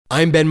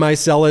I'm Ben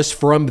Meiselas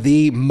from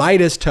the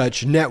Midas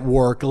Touch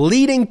Network.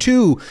 Leading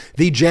to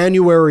the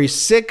January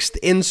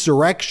 6th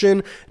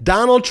insurrection,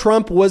 Donald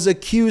Trump was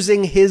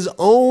accusing his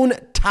own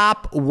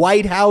top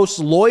White House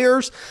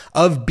lawyers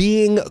of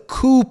being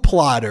coup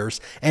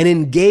plotters and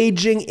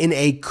engaging in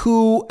a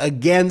coup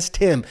against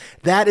him.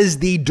 That is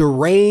the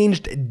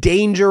deranged,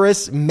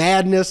 dangerous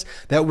madness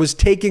that was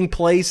taking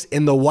place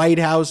in the White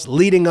House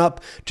leading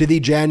up to the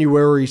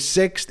January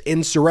 6th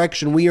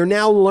insurrection. We are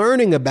now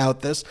learning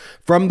about this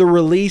from the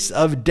release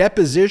of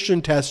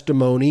deposition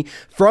testimony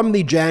from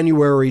the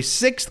January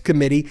 6th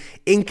committee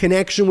in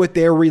connection with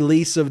their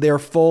release of their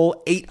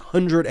full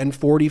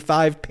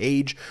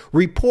 845-page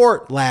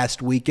report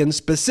last weekend.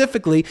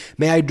 Specifically,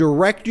 may I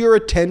direct your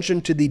attention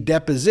to the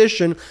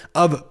deposition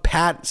of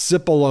Pat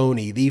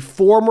Cipollone, the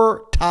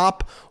former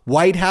top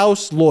White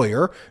House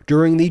lawyer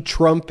during the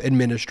Trump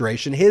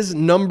administration. His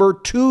number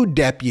 2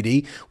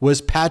 deputy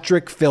was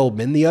Patrick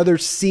Philbin. The other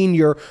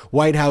senior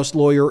White House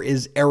lawyer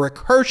is Eric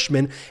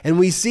Hirschman. And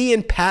we see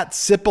in Pat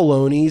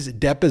Cipollone's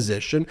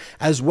deposition,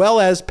 as well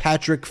as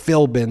Patrick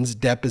Philbin's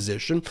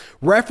deposition,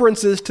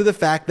 references to the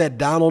fact that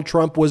Donald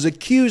Trump was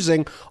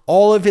accusing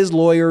all of his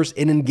lawyers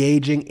in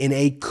engaging in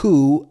a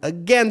coup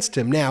against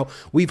him. Now,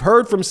 we've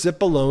heard from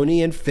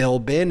Cipollone and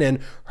Philbin and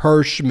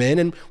Hirschman,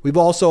 and we've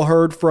also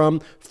heard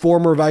from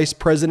former Vice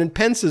President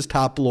Pence's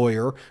top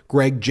lawyer,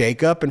 Greg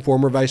Jacob, and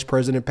former Vice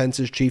President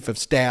Pence's chief of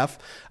staff,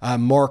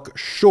 Mark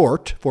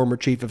Short, former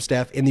chief of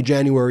staff, in the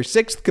January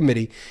 6th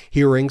committee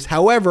hearings.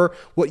 However,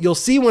 what you'll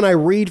see when I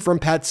read from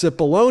Pat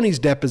Cipollone's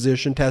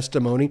deposition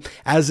testimony,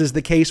 as is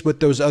the case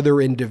with those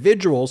other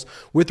individuals,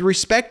 with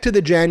respect to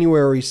the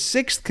January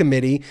 6th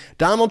committee,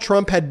 Donald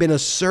Trump had been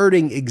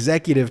asserting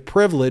executive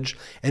privilege,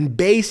 and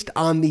based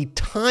on the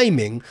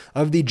timing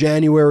of the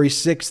January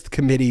 6th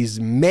committee's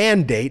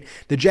mandate,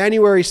 the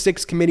January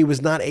 6th committee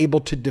was not able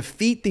to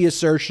defeat the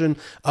assertion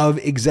of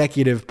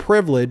executive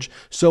privilege.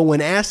 So when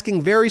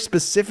asking very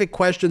specific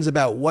questions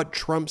about what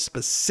Trump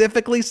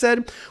specifically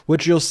said,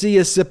 what you'll see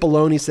is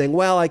Cipollone saying,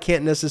 well, I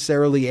can't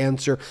necessarily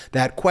answer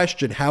that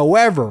question.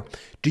 However,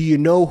 do you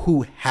know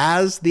who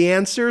has the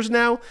answers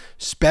now?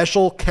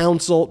 Special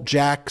counsel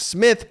Jack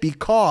Smith,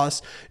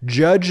 because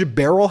Judge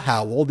Beryl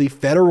Howell, the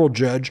federal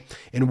judge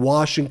in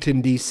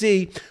Washington,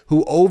 D.C.,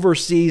 who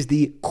oversees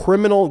the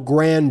criminal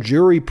grand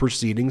jury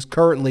proceedings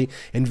currently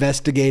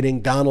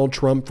investigating Donald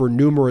Trump for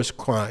numerous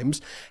crimes,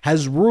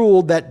 has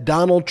ruled that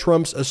Donald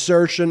Trump's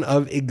assertion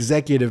of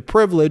executive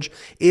privilege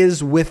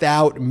is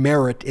without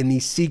merit in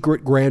the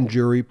secret grand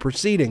jury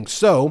proceedings.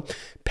 So,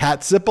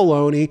 Pat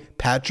Cipollone,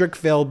 Patrick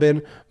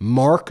Philbin,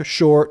 Mark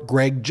Short,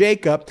 Greg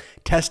Jacob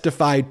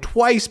testified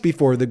twice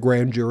before the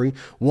grand jury,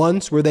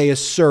 once where they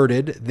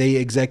asserted the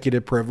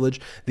executive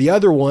privilege, the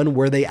other one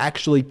where they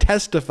actually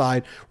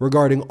testified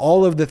regarding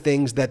all of the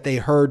things that they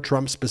heard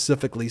Trump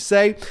specifically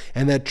say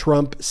and that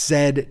Trump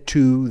said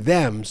to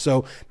them.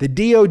 So the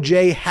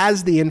DOJ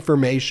has the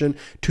information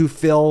to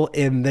fill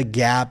in the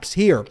gaps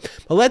here.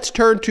 But let's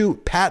turn to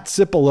Pat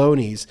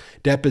Cipollone's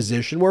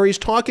deposition, where he's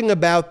talking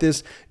about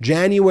this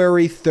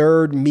January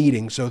 3rd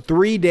meeting. So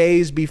 3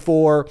 days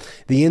before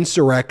the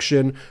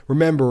insurrection.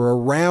 Remember,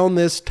 around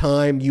this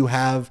time, you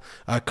have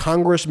a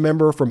Congress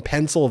member from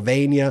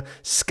Pennsylvania,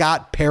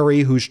 Scott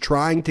Perry, who's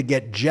trying to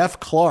get Jeff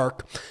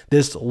Clark,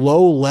 this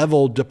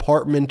low-level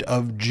Department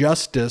of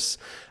Justice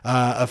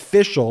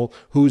official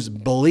who's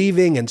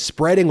believing and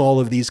spreading all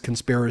of these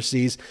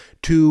conspiracies,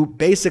 to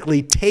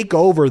basically take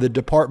over the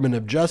Department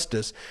of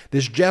Justice.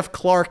 This Jeff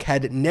Clark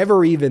had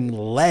never even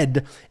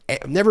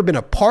never been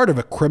a part of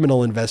a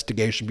criminal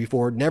investigation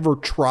before, never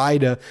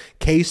tried a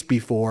case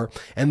before,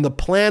 and the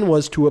plan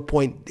was to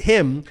appoint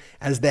him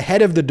as the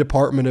head of the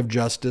Department of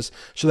Justice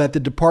so that the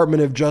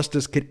Department of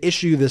Justice could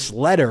issue this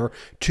letter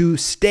to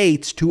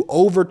states to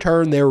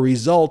overturn their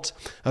results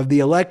of the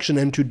election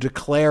and to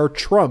declare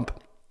Trump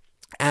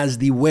as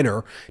the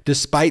winner,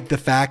 despite the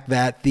fact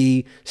that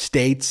the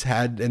states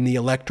had and the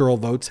electoral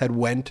votes had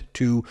went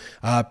to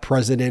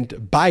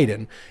President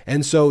Biden.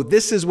 And so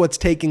this is what's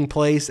taking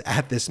place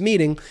at this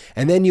meeting.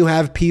 And then you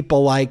have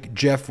people like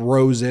Jeff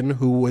Rosen,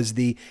 who was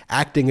the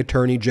acting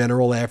attorney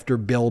general after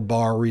Bill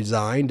Barr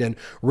resigned, and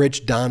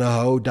Rich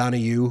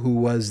Donahue, who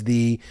was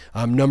the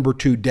number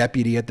 2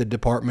 deputy at the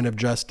Department of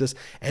Justice,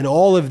 and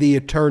all of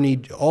the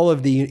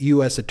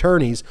U.S.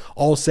 attorneys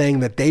all saying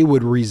that they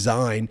would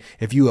resign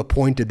if you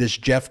appointed this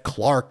Jeff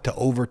Clark to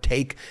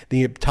overtake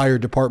the entire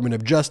Department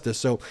of Justice.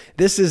 So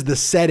this is the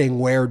setting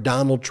where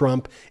Donald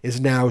Trump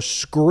is now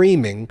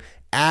screaming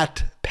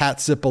at Pat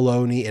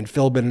Cipollone and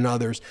Philbin and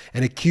others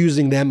and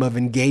accusing them of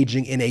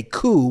engaging in a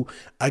coup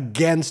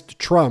against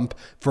Trump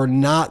for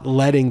not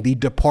letting the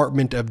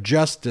Department of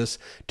Justice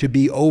to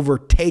be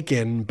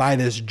overtaken by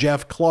this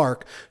Jeff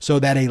Clark so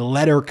that a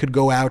letter could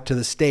go out to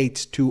the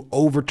states to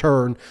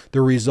overturn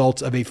the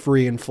results of a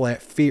free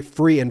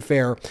and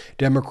fair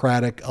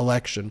Democratic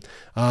election.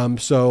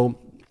 So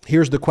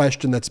here's the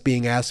question that's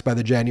being asked by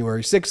the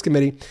January 6th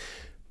committee.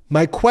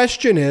 My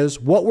question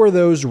is, what were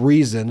those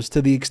reasons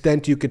to the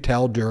extent you could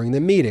tell during the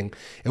meeting?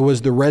 It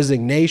was the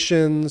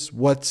resignations,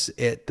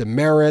 the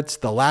merits,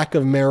 the lack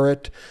of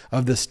merit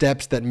of the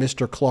steps that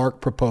Mr.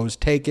 Clark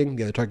proposed taking.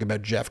 They're talking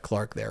about Jeff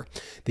Clark there.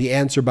 The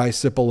answer by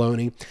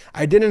Cipollone.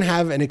 I didn't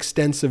have an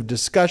extensive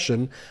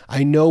discussion.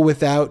 I know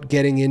without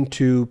getting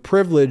into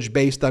privilege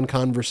based on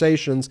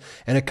conversations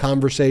and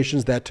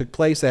conversations that took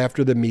place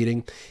after the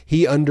meeting,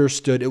 he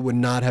understood it would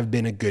not have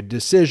been a good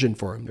decision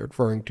for him. They're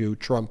referring to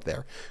Trump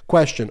there.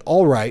 Question.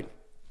 All right.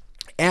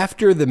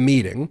 After the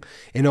meeting,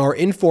 in our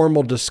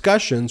informal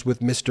discussions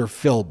with Mr.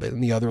 Philbin,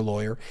 the other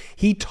lawyer,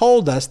 he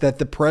told us that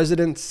the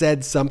president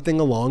said something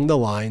along the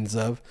lines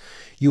of,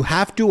 "You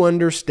have to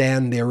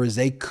understand there is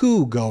a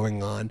coup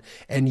going on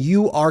and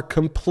you are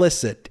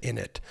complicit in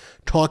it,"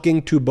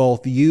 talking to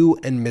both you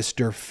and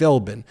Mr.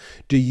 Philbin.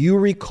 Do you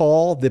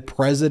recall the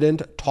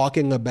president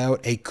talking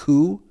about a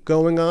coup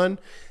going on?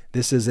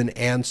 This is an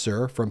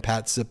answer from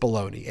Pat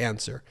Cipollone.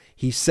 Answer.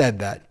 He said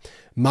that.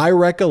 My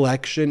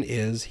recollection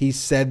is he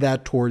said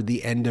that toward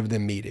the end of the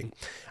meeting.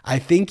 I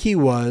think he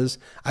was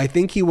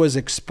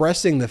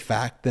expressing the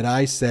fact that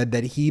I said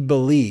that he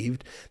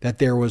believed that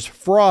there was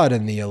fraud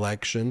in the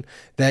election,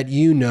 that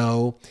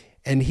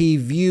and he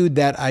viewed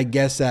that, I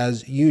guess,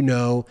 as, he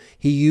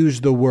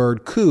used the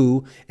word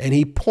coup and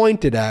he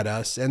pointed at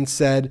us and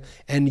said,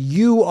 "And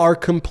you are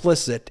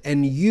complicit,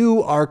 and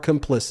you are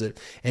complicit."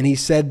 And he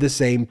said the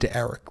same to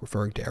Eric,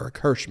 referring to Eric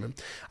Hirschman.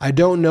 I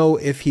don't know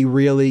if he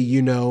really,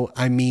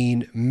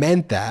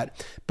 meant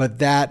that, but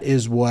that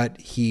is what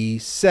he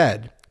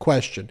said.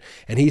 Question.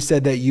 And he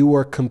said that you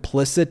were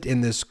complicit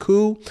in this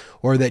coup,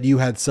 or that you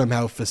had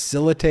somehow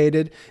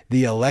facilitated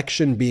the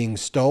election being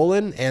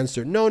stolen.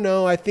 Answer.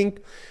 No, I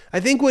think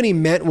what he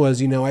meant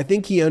was, I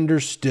think he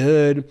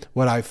understood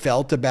what I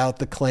felt about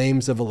the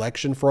claims of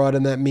election fraud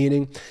in that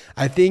meeting.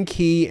 I think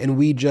he and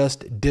we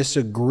just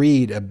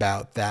disagreed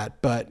about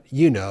that. But,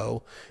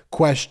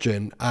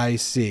 question, I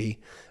see.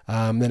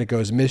 Then it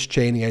goes, Miss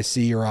Cheney, I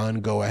see you're on,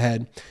 go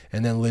ahead.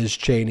 And then Liz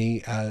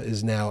Cheney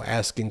is now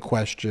asking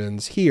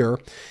questions here.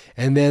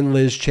 And then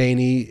Liz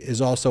Cheney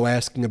is also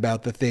asking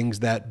about the things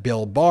that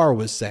Bill Barr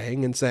was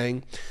saying and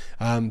saying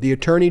the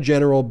Attorney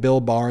General, Bill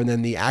Barr, and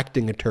then the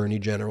acting Attorney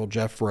General,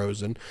 Jeff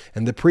Rosen,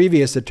 and the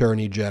previous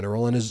Attorney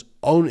General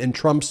and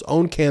Trump's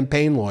own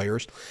campaign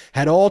lawyers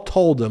had all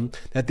told him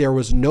that there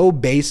was no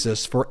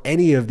basis for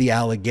any of the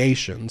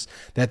allegations,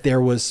 that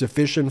there was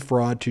sufficient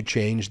fraud to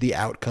change the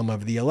outcome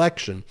of the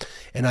election.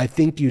 And I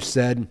think you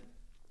said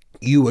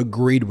you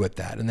agreed with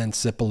that. And then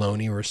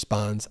Cipollone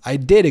responds, I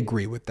did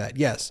agree with that.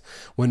 Yes.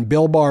 When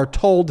Bill Barr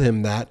told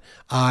him that,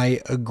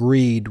 I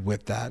agreed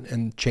with that.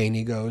 And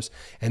Cheney goes,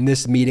 and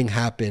this meeting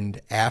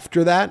happened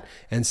after that?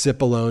 And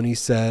Cipollone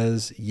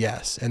says,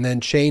 yes. And then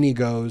Cheney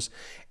goes,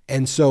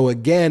 and so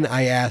again,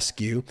 I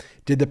ask you,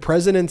 did the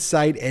president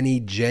cite any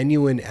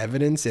genuine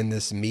evidence in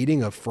this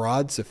meeting of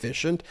fraud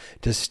sufficient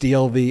to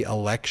steal the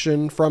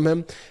election from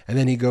him? And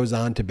then he goes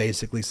on to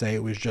basically say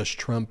it was just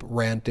Trump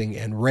ranting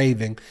and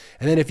raving.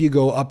 And then if you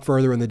go up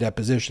further in the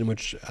deposition,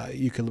 which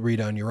you can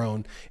read on your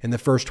own, in the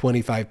first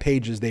 25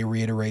 pages, they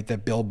reiterate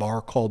that Bill Barr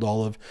called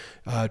all of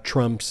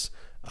Trump's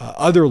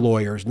other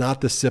lawyers, not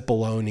the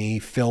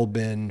Cipollone,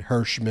 Philbin,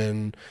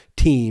 Hirschman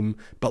team,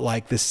 but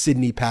like the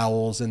Sidney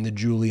Powells and the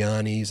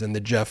Giulianis and the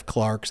Jeff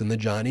Clarks and the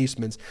John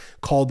Eastmans,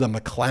 called them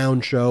a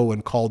clown show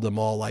and called them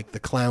all like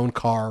the clown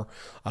car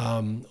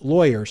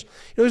lawyers.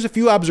 There's a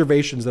few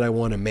observations that I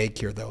want to make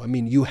here, though. I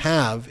mean, you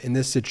have in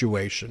this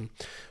situation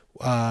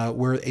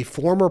where a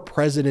former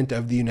president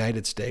of the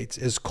United States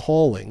is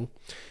calling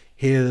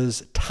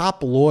his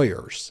top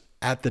lawyers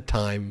at the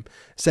time,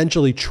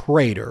 essentially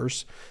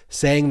traitors,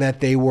 saying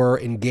that they were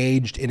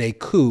engaged in a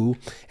coup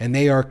and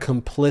they are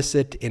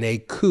complicit in a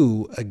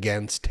coup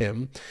against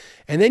him.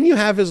 And then you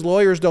have his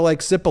lawyers, though,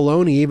 like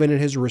Cipollone, even in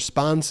his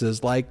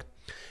responses, like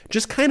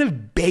just kind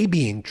of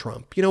babying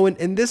Trump,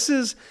 and this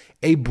is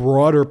a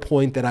broader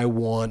point that I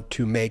want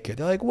to make it.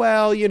 They're like,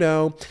 well,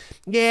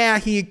 yeah,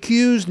 he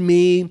accused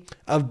me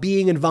of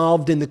being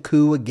involved in the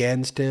coup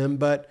against him.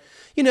 But,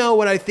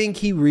 what I think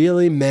he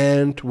really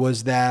meant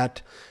was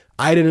that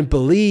I didn't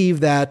believe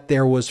that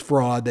there was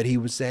fraud that he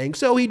was saying,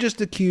 so he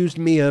just accused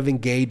me of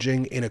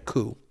engaging in a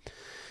coup.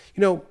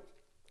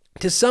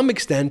 To some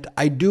extent,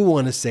 I do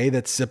want to say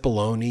that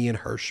Cipollone and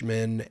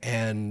Hirschman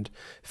and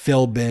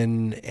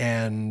Philbin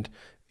and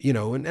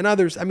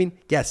others, I mean,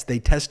 yes, they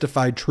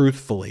testified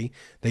truthfully.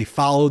 They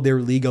followed their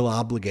legal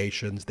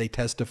obligations. They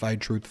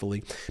testified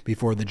truthfully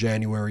before the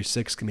January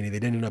 6th committee. They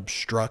didn't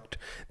obstruct.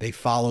 They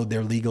followed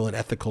their legal and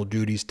ethical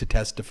duties to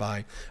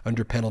testify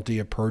under penalty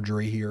of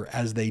perjury here,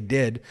 as they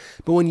did.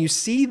 But when you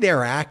see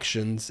their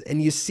actions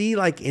and you see,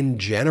 like, in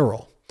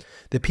general,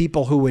 the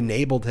people who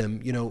enabled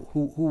him,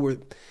 who were...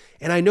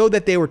 And I know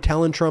that they were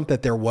telling Trump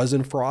that there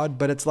wasn't fraud,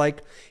 but it's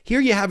like,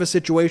 here you have a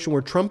situation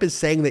where Trump is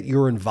saying that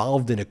you're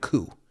involved in a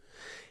coup.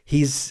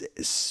 He's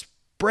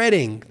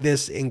spreading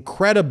this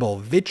incredible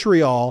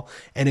vitriol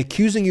and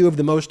accusing you of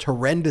the most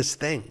horrendous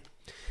thing.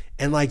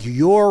 And like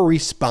your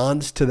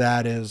response to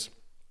that is,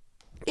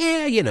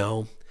 yeah,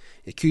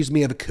 accuse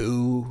me of a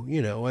coup.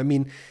 I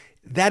mean,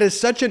 that is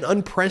such an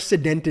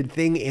unprecedented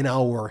thing in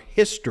our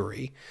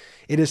history.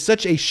 It is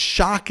such a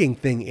shocking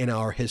thing in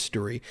our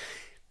history.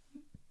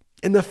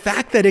 And the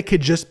fact that it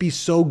could just be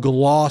so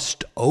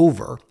glossed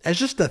over as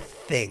just a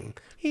thing.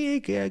 He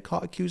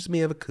accused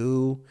me of a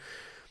coup.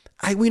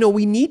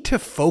 We need to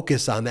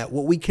focus on that.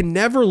 What we can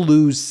never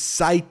lose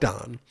sight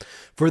on,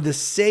 for the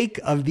sake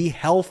of the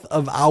health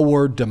of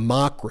our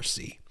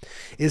democracy,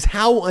 is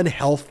how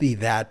unhealthy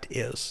that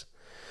is.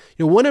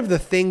 One of the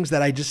things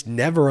that I just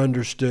never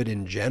understood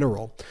in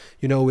general,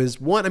 is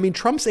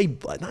Trump's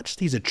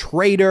he's a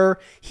traitor,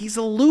 he's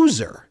a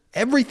loser.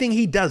 Everything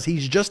he does,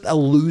 he's just a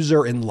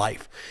loser in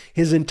life.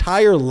 His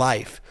entire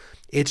life,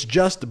 it's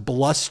just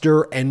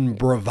bluster and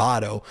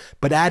bravado.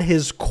 But at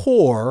his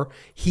core,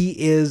 he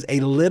is a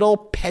little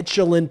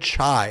petulant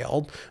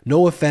child.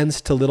 No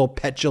offense to little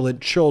petulant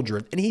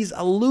children. And he's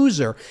a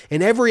loser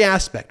in every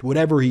aspect.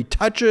 Whatever he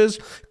touches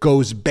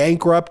goes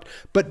bankrupt.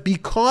 But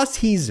because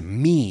he's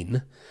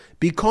mean,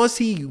 because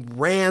he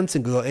rants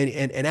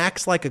and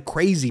acts like a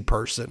crazy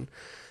person,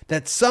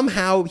 that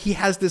somehow he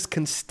has this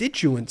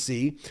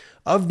constituency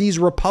of these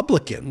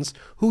Republicans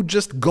who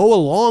just go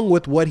along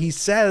with what he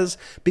says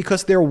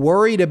because they're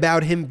worried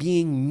about him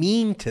being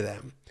mean to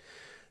them.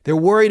 They're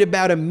worried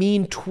about a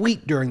mean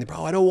tweet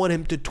I don't want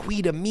him to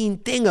tweet a mean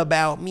thing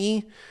about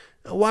me.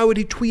 Why would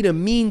he tweet a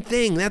mean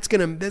thing? That's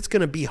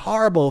gonna be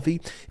horrible if he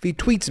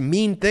tweets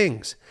mean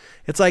things.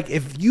 It's like,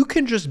 if you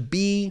can just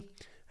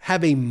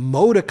have a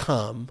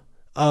modicum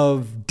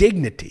of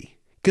dignity,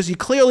 because you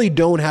clearly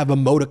don't have a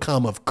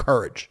modicum of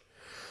courage.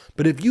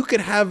 But if you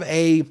could have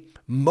a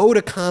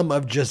modicum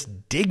of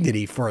just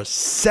dignity for a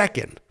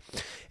second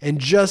and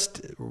just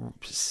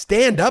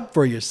stand up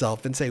for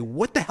yourself and say,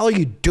 what the hell are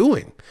you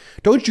doing?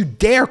 Don't you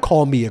dare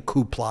call me a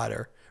coup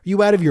plotter. Are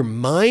you out of your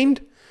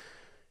mind?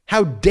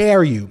 How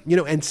dare you?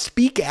 And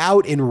speak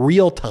out in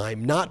real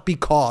time, not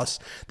because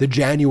the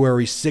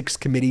January 6th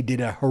committee did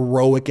a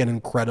heroic and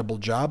incredible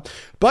job,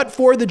 but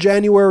for the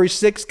January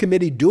 6th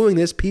committee doing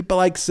this, people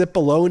like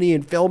Cipollone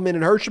and Philman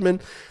and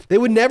Hirschman, they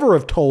would never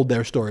have told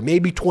their story.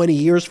 Maybe 20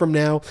 years from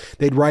now,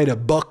 they'd write a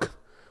book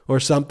or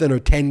something, or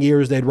 10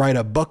 years, they'd write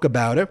a book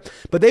about it.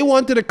 But they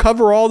wanted to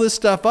cover all this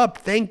stuff up.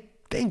 Thank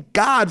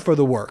God for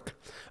the work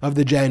of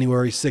the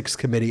January 6th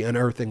committee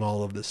unearthing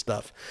all of this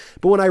stuff.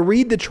 But when I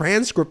read the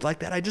transcript like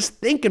that, I just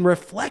think and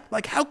reflect,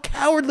 like, how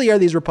cowardly are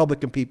these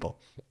Republican people?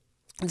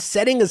 And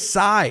setting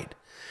aside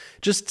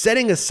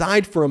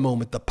for a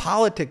moment the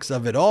politics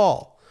of it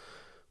all,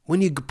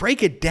 when you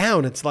break it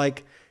down, it's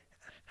like,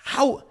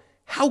 how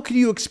can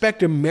you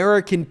expect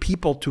American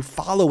people to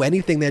follow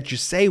anything that you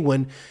say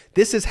when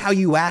this is how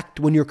you act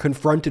when you're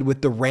confronted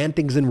with the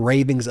rantings and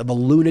ravings of a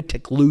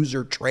lunatic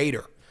loser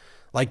traitor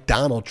like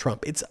Donald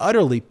Trump? It's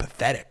utterly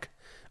pathetic.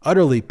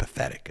 Utterly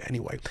pathetic.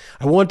 Anyway,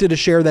 I wanted to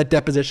share that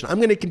deposition. I'm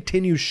going to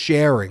continue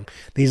sharing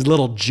these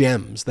little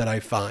gems that I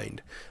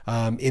find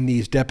in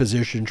these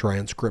deposition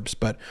transcripts,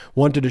 but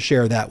wanted to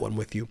share that one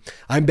with you.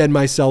 I'm Ben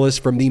Meiselas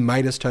from the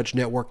Midas Touch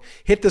Network.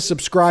 Hit the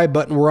subscribe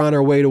button. We're on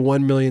our way to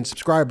 1 million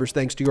subscribers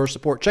thanks to your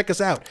support. Check us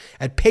out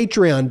at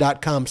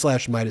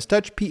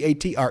patreon.com/MidasTouch,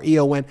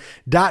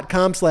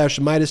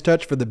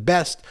 patreon.com/MidasTouch for the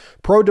best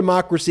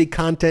pro-democracy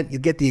content. You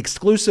get the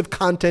exclusive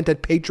content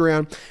at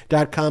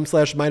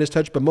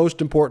patreon.com/MidasTouch, but most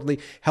importantly,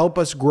 help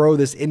us grow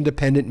this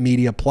independent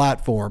media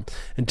platform.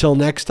 Until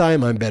next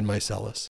time, I'm Ben Meiselas.